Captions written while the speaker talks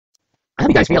I hope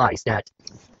you guys realize that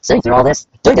sitting through all this,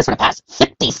 doing this for the past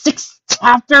 56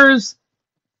 chapters,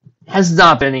 has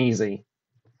not been easy.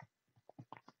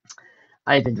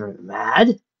 I've been driven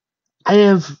mad. I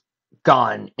have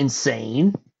gone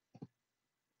insane.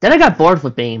 Then I got bored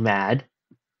with being mad.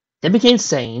 Then became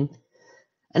sane.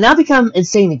 And now become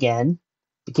insane again.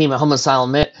 Became a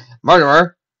homicidal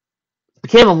murderer.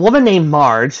 Became a woman named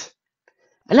Marge.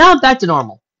 And now I'm back to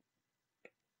normal.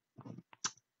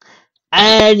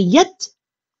 And yet,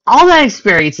 all that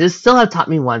experiences still have taught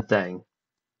me one thing.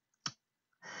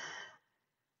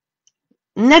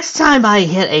 Next time I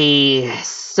hit a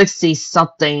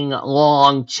 60-something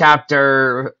long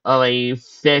chapter of a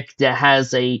fic that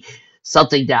has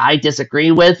something that I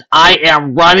disagree with, I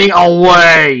am running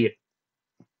away!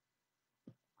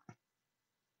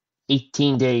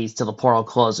 18 days till the portal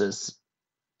closes.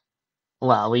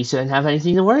 Well, we shouldn't have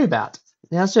anything to worry about.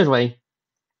 Now, should we?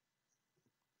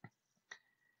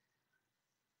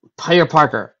 Peter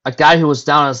Parker, a guy who was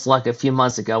down on his luck a few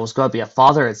months ago, was going to be a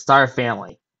father and start a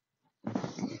family.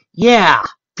 Yeah,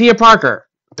 Peter Parker,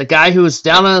 the guy who was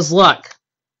down on his luck.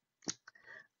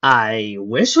 I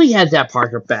wish we had that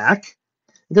Parker back,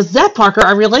 because that Parker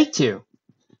I relate to.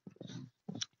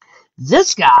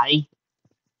 This guy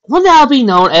will now be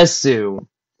known as Sue.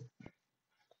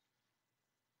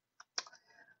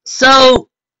 So,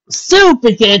 Sue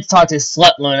began to talk to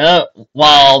Slut Luna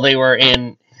while they were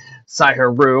inside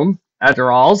her room. After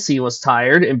all, she was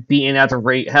tired and beaten after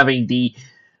having the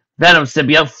Venom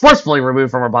symbiote forcefully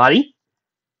removed from her body.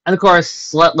 And of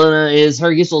course, Slut Luna is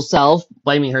her usual self,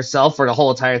 blaming herself for the whole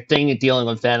entire thing and dealing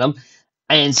with Venom.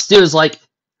 And Stu's like,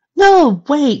 no,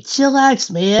 wait,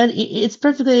 chillax, man. It's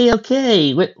perfectly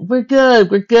okay. We're good.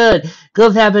 Could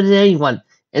have happened to anyone.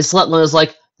 And Slut Luna's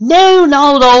like, no,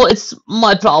 it's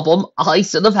my problem. I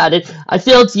should have had it. I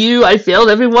failed you, I failed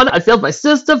everyone, I failed my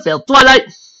sister, failed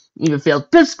Twilight, even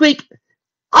failed Pipsqueak.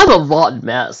 I'm a rotten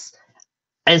mess.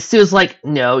 And Stu's like,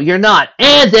 no, you're not.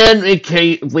 And then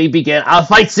we begin a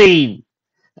fight scene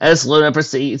as Luna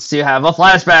proceeds to have a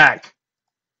flashback.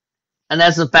 And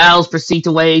as the battles proceed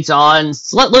to wage on,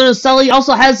 Slut Luna Sully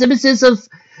also has images of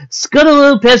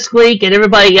Scootaloo, Pipsqueak, and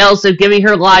everybody else of giving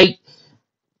her light.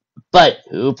 But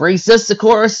who brings this, of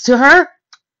course, to her?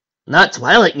 Not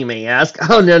Twilight, you may ask.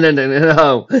 Oh,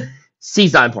 no.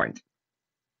 She's not important.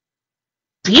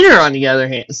 Peter, on the other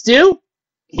hand, Stu,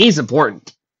 he's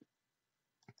important.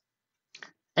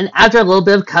 And after a little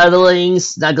bit of cuddling,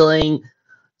 snuggling,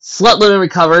 Slut Luna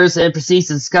recovers and proceeds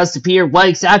to discuss to Peter what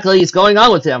exactly is going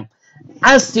on with him.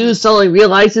 As Stu suddenly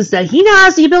realizes that he now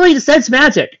has the ability to sense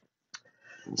magic.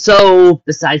 So,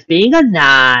 besides being a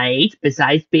knight,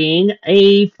 besides being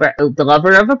the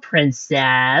lover of a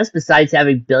princess, besides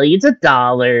having billions of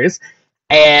dollars,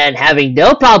 and having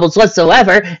no problems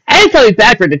whatsoever, and coming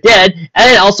back from the dead,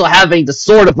 and also having the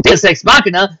sword of Deus Ex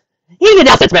Machina, he can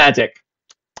now sense magic.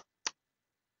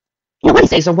 You might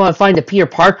say I want to find the Peter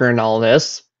Parker in all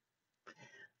this.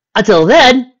 Until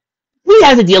then, we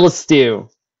have to deal with Stu.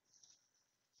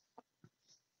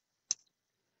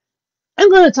 I'm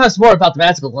going to talk more about the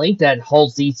magical link that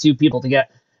holds these two people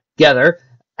together,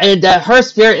 and that her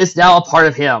spirit is now a part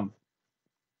of him.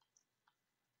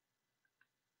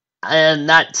 And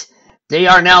that they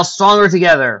are now stronger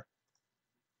together.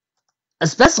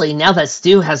 Especially now that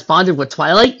Stu has bonded with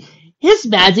Twilight, his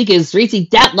magic is reaching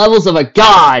that levels of a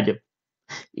god.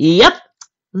 Yep,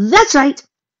 that's right.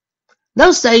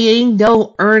 No studying,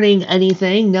 no earning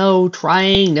anything, no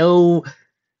trying, no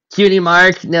cutie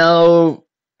mark, no...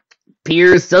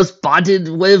 Pierce just bonded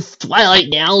with Twilight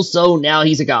now, so now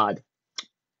he's a god.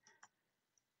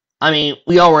 I mean,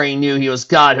 we already knew he was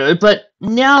godhood, but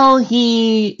now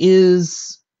he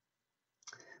is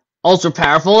ultra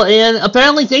powerful, and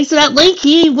apparently thanks to that link,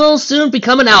 he will soon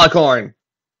become an alicorn.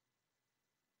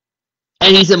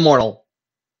 And he's immortal.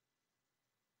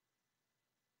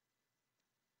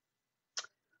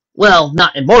 Well,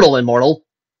 not immortal.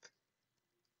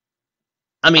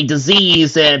 I mean,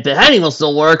 disease and beheading will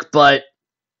still work, but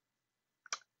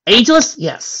ageless?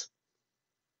 Yes.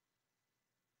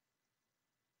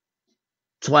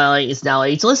 Twilight is now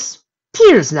ageless.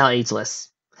 Peter's now ageless.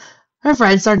 Her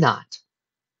friends are not.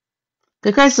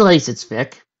 Congratulations,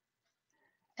 Vic.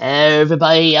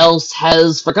 Everybody else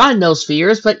has forgotten those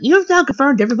fears, but you have now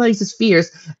confirmed everybody's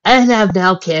fears and have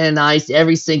now canonized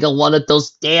every single one of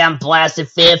those damn blasted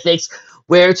fanfics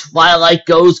where Twilight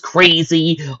goes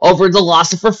crazy over the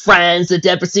loss of her friends and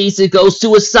then proceeds to go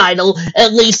suicidal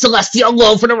and leave Celestia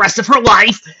alone for the rest of her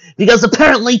life, because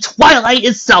apparently Twilight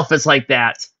itself is like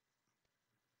that.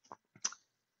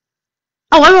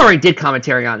 Oh, I already did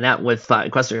commentary on that with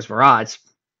Questioner's Mirage.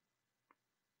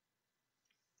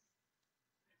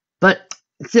 But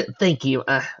Thank you.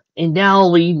 And now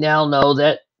we know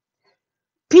that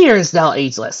Peter is now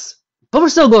ageless. But we're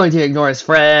still going to ignore his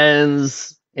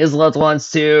friends, his loved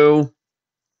ones too.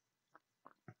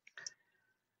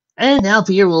 And now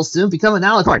Peter will soon become an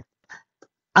alicorn.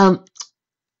 Um,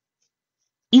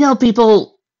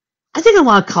 people, I think I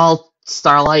want to call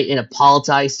Starlight and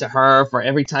apologize to her for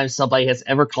every time somebody has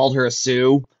ever called her a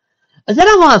Sue. And then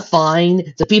I want to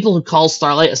find the people who call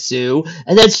Starlight a Sue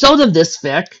and then show them this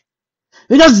fic.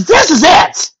 Because this is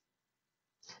it!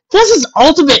 This is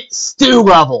ultimate stew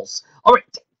levels.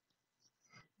 Alright,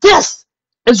 this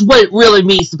is what it really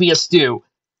means to be a stew.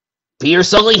 Peter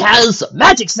suddenly has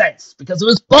magic sense because of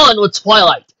his bond with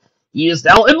Twilight. He is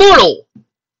now immortal.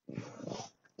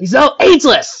 He's now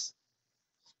ageless.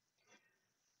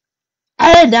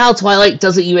 And now Twilight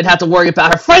doesn't even have to worry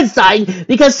about her friends dying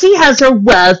because she has her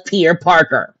with Peter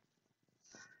Parker.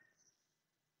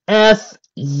 F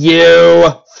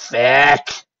you,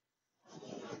 fic.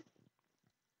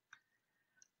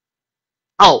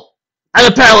 Oh, and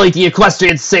apparently the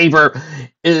Equestrian Saber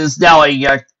is now a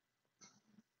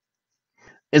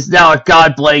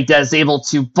god blade that is able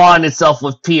to bond itself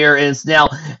with Peter and is now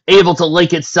able to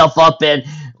link itself up and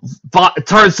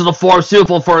turns to the form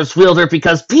suitable for its wielder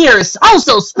because Peter is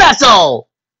also special!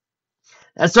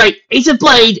 That's right, Ancient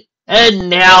Blade, and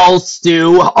now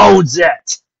Stu owns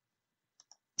it!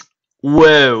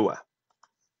 Woo.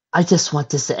 I just want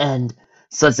this to end,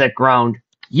 Sunset groaned.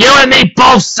 You and me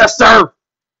both, sister!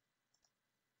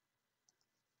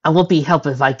 I won't be helped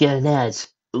if I get an edge.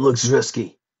 It looks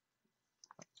risky.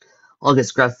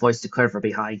 August's gruff voice declared from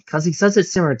behind, causing Sunset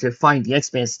Simmer to find the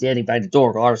X-Man standing by the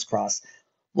door, arms crossed.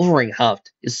 Wolverine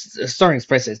huffed, his starting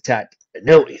expression intact. I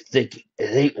know what you're thinking.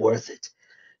 It ain't worth it.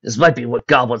 This might be what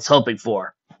Goblin's hoping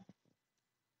for.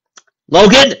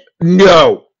 Logan?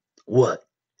 No! What?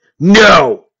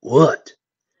 No! What?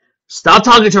 Stop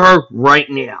talking to her right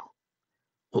now.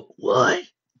 Why?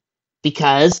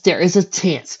 Because there is a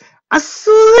chance, a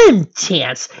slim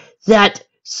chance, that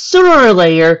sooner or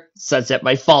later Sunset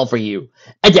might fall for you,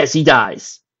 and then he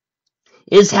dies.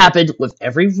 It has happened with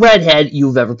every redhead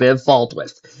you've ever been involved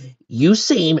with. You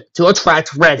seem to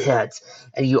attract redheads,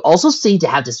 and you also seem to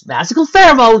have this magical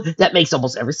pheromone that makes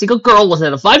almost every single girl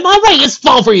within a 5-mile radius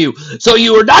fall for you. So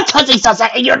you are not touching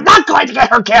Sunset, and you're not going to get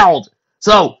her killed.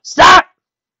 So stop!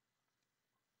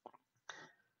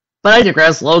 But I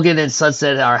digress. Logan and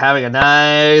Sunset are having a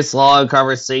nice long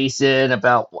conversation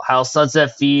about how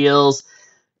Sunset feels.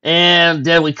 And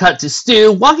then we cut to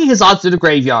Stu walking his aunt through the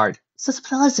graveyard. Such a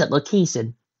pleasant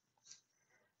location.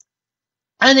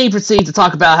 And they proceed to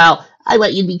talk about how I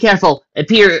want you to be careful. And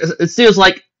Stu's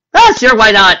like, oh, sure,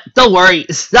 why not? Don't worry.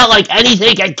 It's not like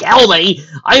anything can kill me.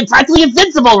 I'm practically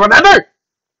invincible, remember?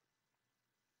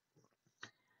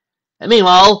 And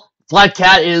meanwhile, Black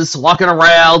Cat is walking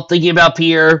around thinking about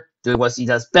Peter, doing what he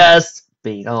does best,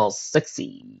 being all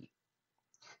sexy.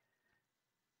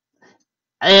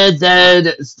 And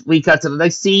then we cut to the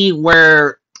next scene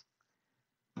where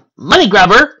Money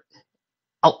Grubber,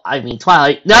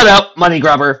 Twilight, Money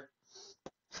Grubber,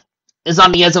 is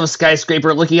on the edge of a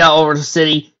skyscraper looking out over the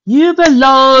city. You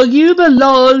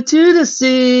belong to the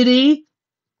city.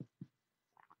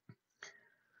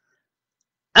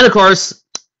 And of course,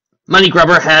 Money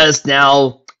Grubber has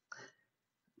now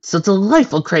some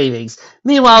delightful cravings.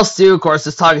 Meanwhile, Stu, of course,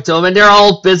 is talking to him, and they're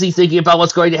all busy thinking about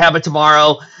what's going to happen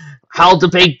tomorrow, how the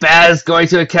big bad is going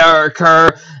to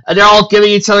occur, and they're all giving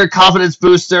each other confidence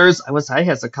boosters. I wish I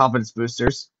had some confidence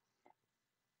boosters.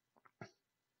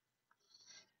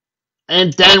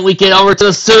 And then we get over to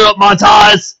the suit-up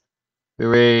montage!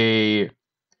 Hooray!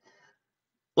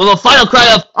 With a final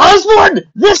cry of, Osborn,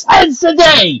 this ends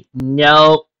today!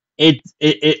 No,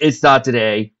 it's not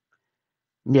today.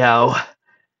 No.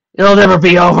 It'll never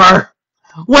be over.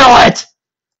 Will it?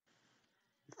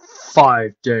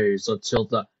 5 days until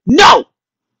the... No!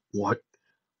 What?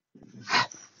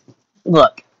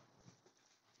 Look.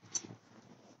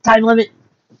 Time limit.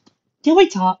 Can we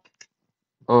talk?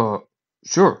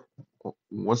 Sure.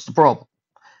 What's the problem?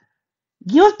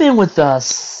 You have been with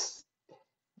us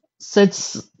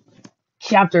since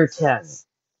chapter 10.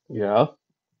 Yeah?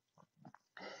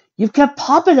 You've kept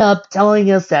popping up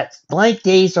telling us that blank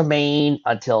days remain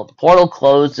until the portal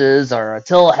closes, or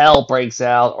until hell breaks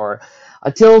out, or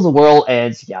until the world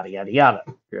ends, yada yada yada.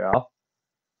 Yeah?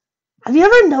 Have you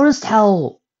ever noticed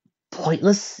how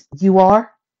pointless you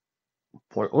are?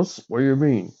 Pointless? What do you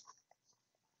mean?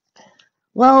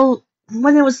 Well,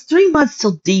 when it was 3 months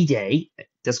till D-Day,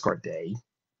 Discord Day,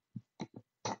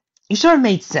 you sure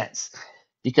made sense,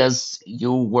 because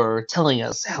you were telling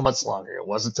us how much longer it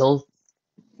was until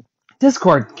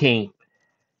Discord came.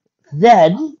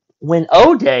 Then, when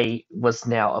O-Day was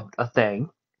now a thing,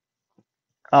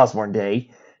 Osborn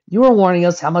Day, you were warning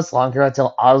us how much longer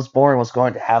until Osborn was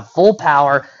going to have full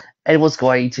power and was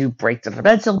going to break the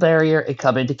dimensional barrier and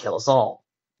come in to kill us all.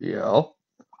 Yeah?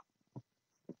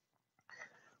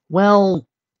 Well,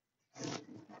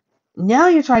 now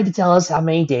you're trying to tell us how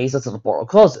many days until the portal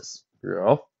closes.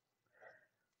 Yeah?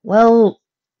 Well,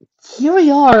 here we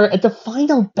are at the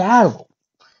final battle,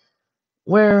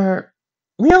 where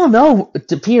we don't know if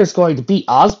Peter's going to beat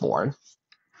Osborn,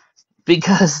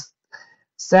 because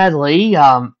sadly,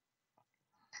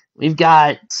 we've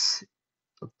got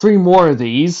 3 more of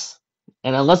these,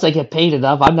 and unless I get paid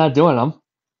enough, I'm not doing them.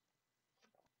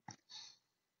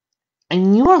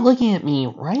 And you are looking at me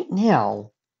right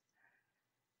now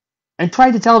and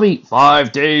trying to tell me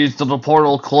 5 days till the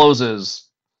portal closes.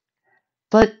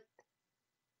 but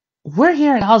we're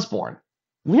here at Osborn.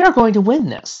 We are going to win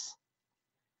this.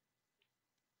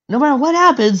 No matter what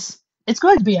happens, it's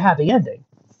going to be a happy ending.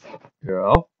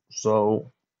 Yeah?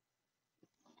 So,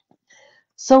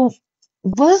 So,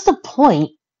 what is the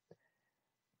point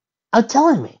of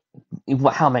telling me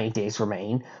how many days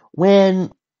remain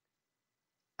when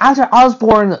after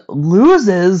Osborn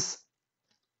loses,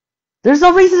 there's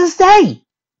no reason to stay?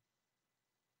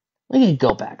 We can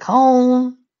go back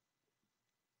home,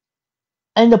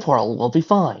 and the portal will be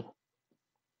fine.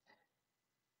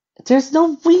 There's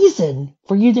no reason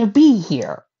for you to be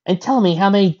here and tell me how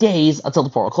many days until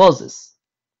the portal closes.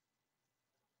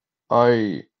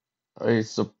 I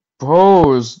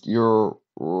suppose you're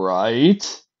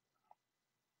right.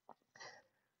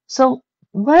 So,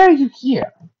 why are you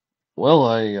here? Well,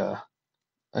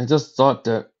 I just thought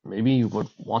that maybe you would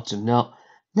want to know.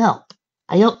 No,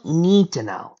 I don't need to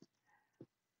know.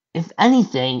 If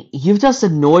anything, you've just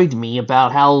annoyed me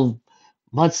about how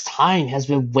much time has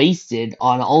been wasted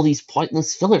on all these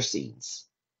pointless filler scenes.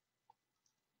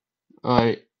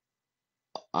 I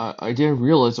I didn't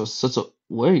realize it was such a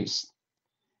waste.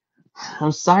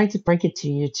 I'm sorry to break it to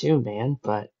you too, man,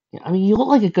 but I mean, you look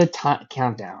like a good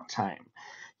countdown time.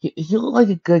 You look like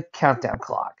a good countdown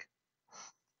clock.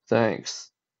 Thanks.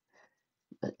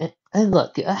 And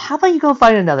look, how about you go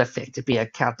find another fic to be a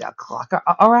countdown clock?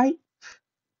 All right?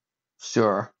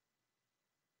 Sure.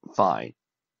 Fine.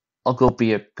 I'll go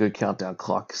be a good countdown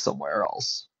clock somewhere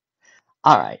else.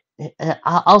 All right.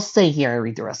 I'll stay here and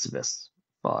read the rest of this.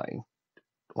 Fine.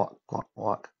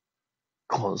 Walk.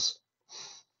 Close.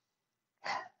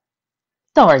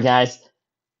 Don't worry, guys.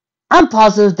 I'm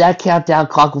positive that countdown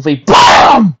clock will be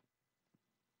BAM!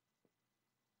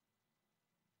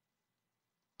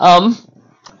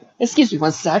 Excuse me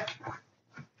one sec.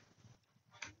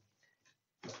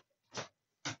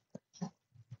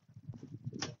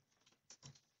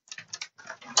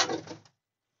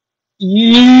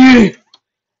 Yeah.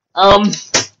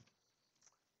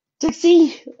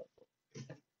 Dixie,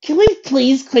 can we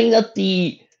please clean up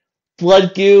the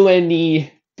blood goo and the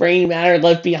brain matter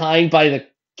left behind by the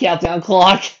countdown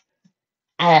clock?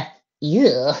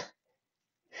 Yeah.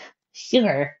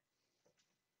 Sure.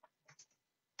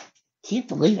 Can't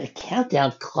believe a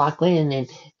countdown clock went in and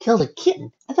killed a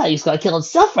kitten. I thought he was gonna kill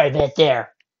himself right back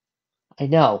there. I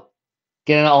know.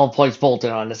 Get an all points bolted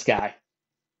on this guy.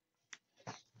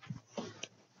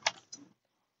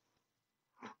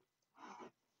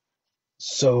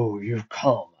 So you've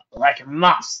come like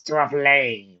moths to a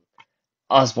flame.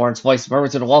 Osborn's voice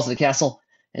murmured to the walls of the castle,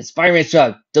 and Spider-Man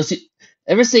shrugged. Don't you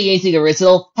ever say anything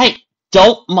original? Hey,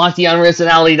 don't mock the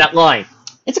unoriginality of that line.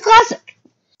 It's a classic.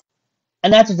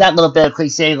 And after that little bit of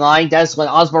cliche line, that's when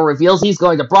Osborn reveals he's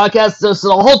going to broadcast this to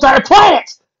the whole entire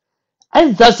planet!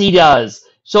 And thus he does,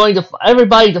 showing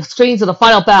everybody the screens of the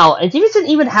final battle, and Jameson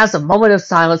even has a moment of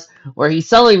silence where he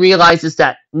suddenly realizes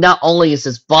that not only is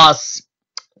his boss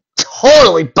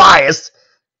totally biased,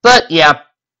 but yeah,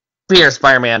 Peter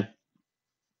Spider-Man.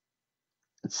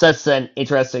 Such an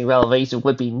interesting revelation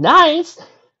would be nice,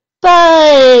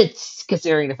 but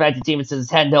considering the fact that Jameson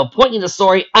had no point in the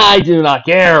story, I do not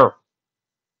care.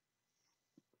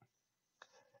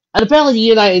 And apparently the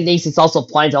United Nations also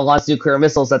plans to launch nuclear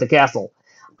missiles at the castle.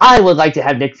 I would like to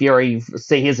have Nick Fury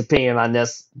say his opinion on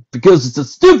this. Because it's a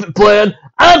stupid plan,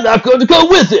 I'm not going to go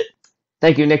with it!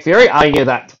 Thank you, Nick Fury, I hear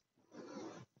that.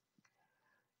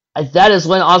 And that is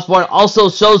when Osborn also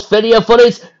shows video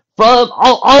footage from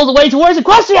all the way towards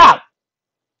Equestria!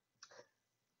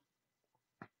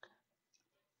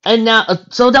 And now,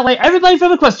 so that way everybody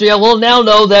from Equestria will now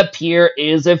know that Pierre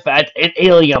is in fact an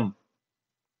alien.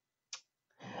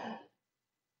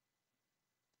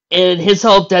 In his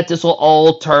hope that this will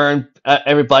all turn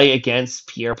everybody against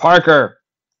Peter Parker.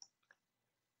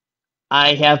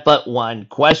 I have but one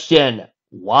question.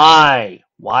 Why?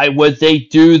 Why would they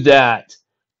do that?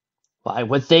 Why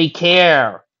would they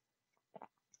care?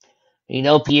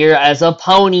 Pierre as a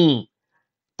pony.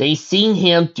 They seen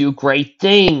him do great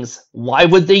things. Why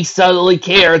would they suddenly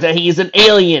care that he's an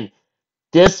alien?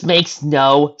 This makes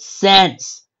no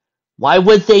sense. Why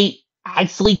would they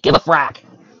actually give a frack?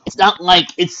 It's not like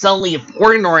it's suddenly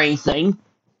important or anything.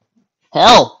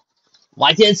 Hell,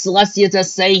 why didn't Celestia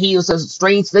just say he was a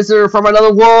strange visitor from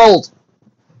another world?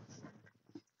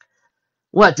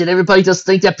 What, did everybody just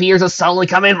think that Pierre just suddenly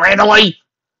come in randomly?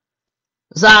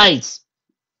 Besides,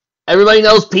 everybody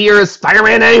knows Pierre is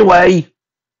Spider-Man anyway.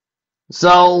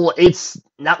 So, it's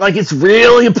not like it's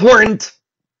really important.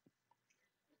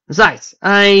 Besides,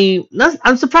 I'm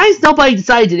surprised nobody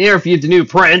decided to interview the new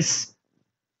prince.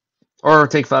 Or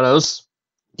take photos.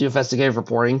 Do investigative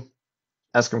reporting.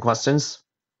 Ask him questions.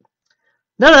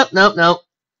 No.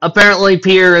 Apparently,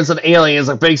 Pierre is an alien. It's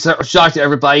a big shock to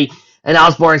everybody. And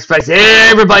Osborn expects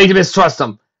everybody to mistrust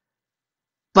him.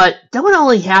 But that would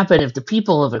only happen if the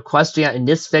people of Equestria and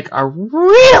this fic are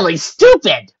really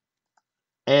stupid.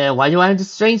 And why do I have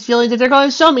this strange feeling that they're going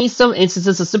to show me some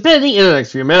instances of stupidity in the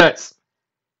next few minutes?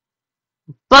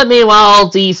 But meanwhile,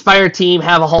 the Spire team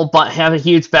have a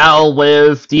huge battle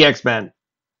with the X-Men.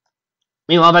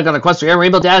 Meanwhile, back on Equestria,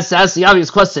 Rainbow Dash asks the obvious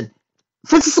question.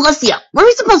 Princess Celestia, what are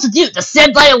we supposed to do?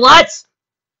 Descend by a what?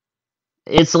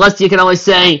 And Celestia can only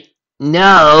say,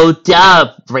 no,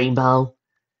 duh, Rainbow.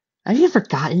 Have you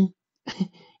forgotten?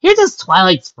 You're just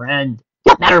Twilight's friend. You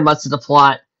don't matter much to the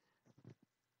plot.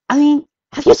 I mean,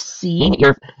 have you seen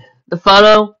the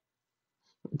photo?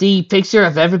 The picture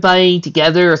of everybody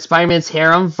together, Spider-Man's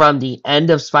harem from the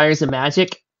end of Spiders and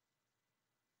Magic?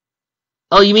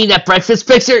 Oh, you mean that breakfast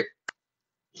picture?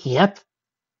 Yep.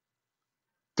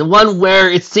 The one where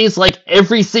it seems like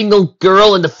every single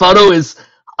girl in the photo is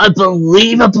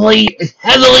unbelievably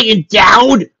heavily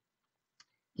endowed?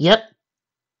 Yep.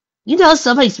 You know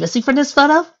somebody's missing from this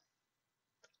photo?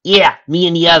 Yeah, me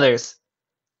and the others.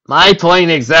 My point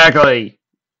exactly.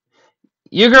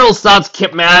 You girls stopped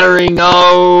kept mattering,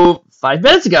 5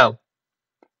 minutes ago.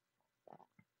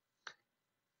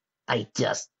 I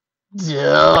just...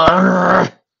 And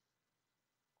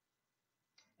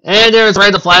there's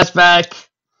right the flashback.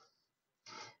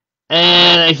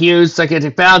 And a huge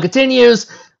gigantic battle continues.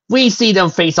 We see them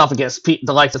face off against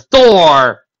the likes of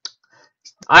Thor,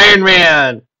 Iron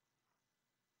Man,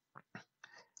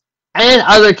 and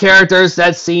other characters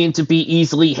that seem to be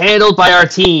easily handled by our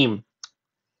team.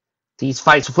 These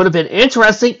fights would have been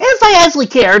interesting if I actually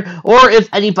cared, or if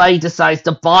anybody decides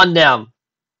to bond them.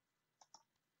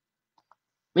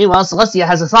 Meanwhile, Celestia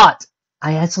has a thought.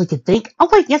 I actually can think. Oh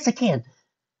wait, yes I can.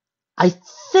 I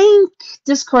think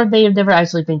Discord may have never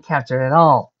actually been captured at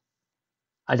all.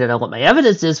 I don't know what my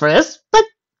evidence is for this, but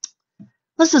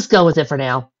let's just go with it for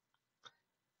now.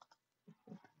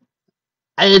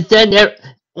 And then,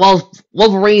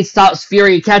 Wolverine stops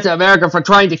Fury and Captain America for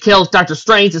trying to kill Doctor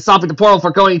Strange and stopping the portal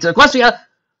for going to Equestria.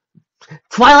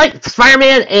 Twilight,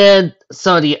 Spider-Man, and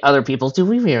some of the other people, do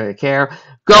we really care,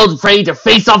 go ready to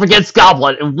face off against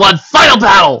Goblin in one final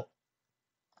battle!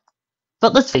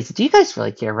 But let's face it, do you guys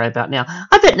really care right about now?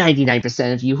 I bet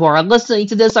 99% of you who are listening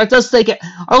to this are just thinking,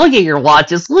 are looking at your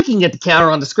watches, looking at the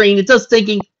counter on the screen, and just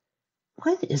thinking,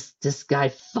 when is this guy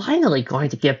finally going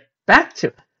to get back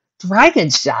to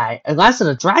Dragonshy, Last of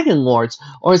the Dragon Lords,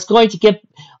 or is going to get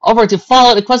over to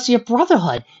Fallout Equestria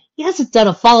Brotherhood? He hasn't done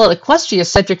a Fallout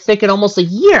Equestria-centric fic in almost a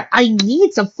year. I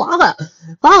need some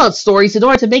Fallout stories in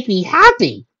order to make me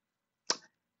happy.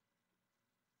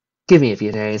 Give me a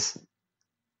few days.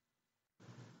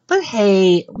 But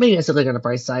hey, maybe I should look on the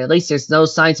bright side. At least there's no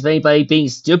signs of anybody being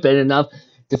stupid enough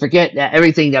to forget that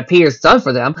everything that Peter's done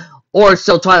for them, or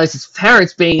show Twilight's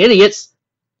parents being idiots.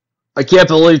 I can't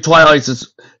believe Twilight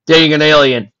is dating an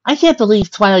alien. I can't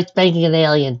believe Twilight's banging an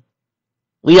alien.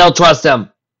 We don't trust him.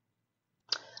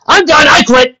 I'm done, I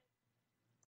quit!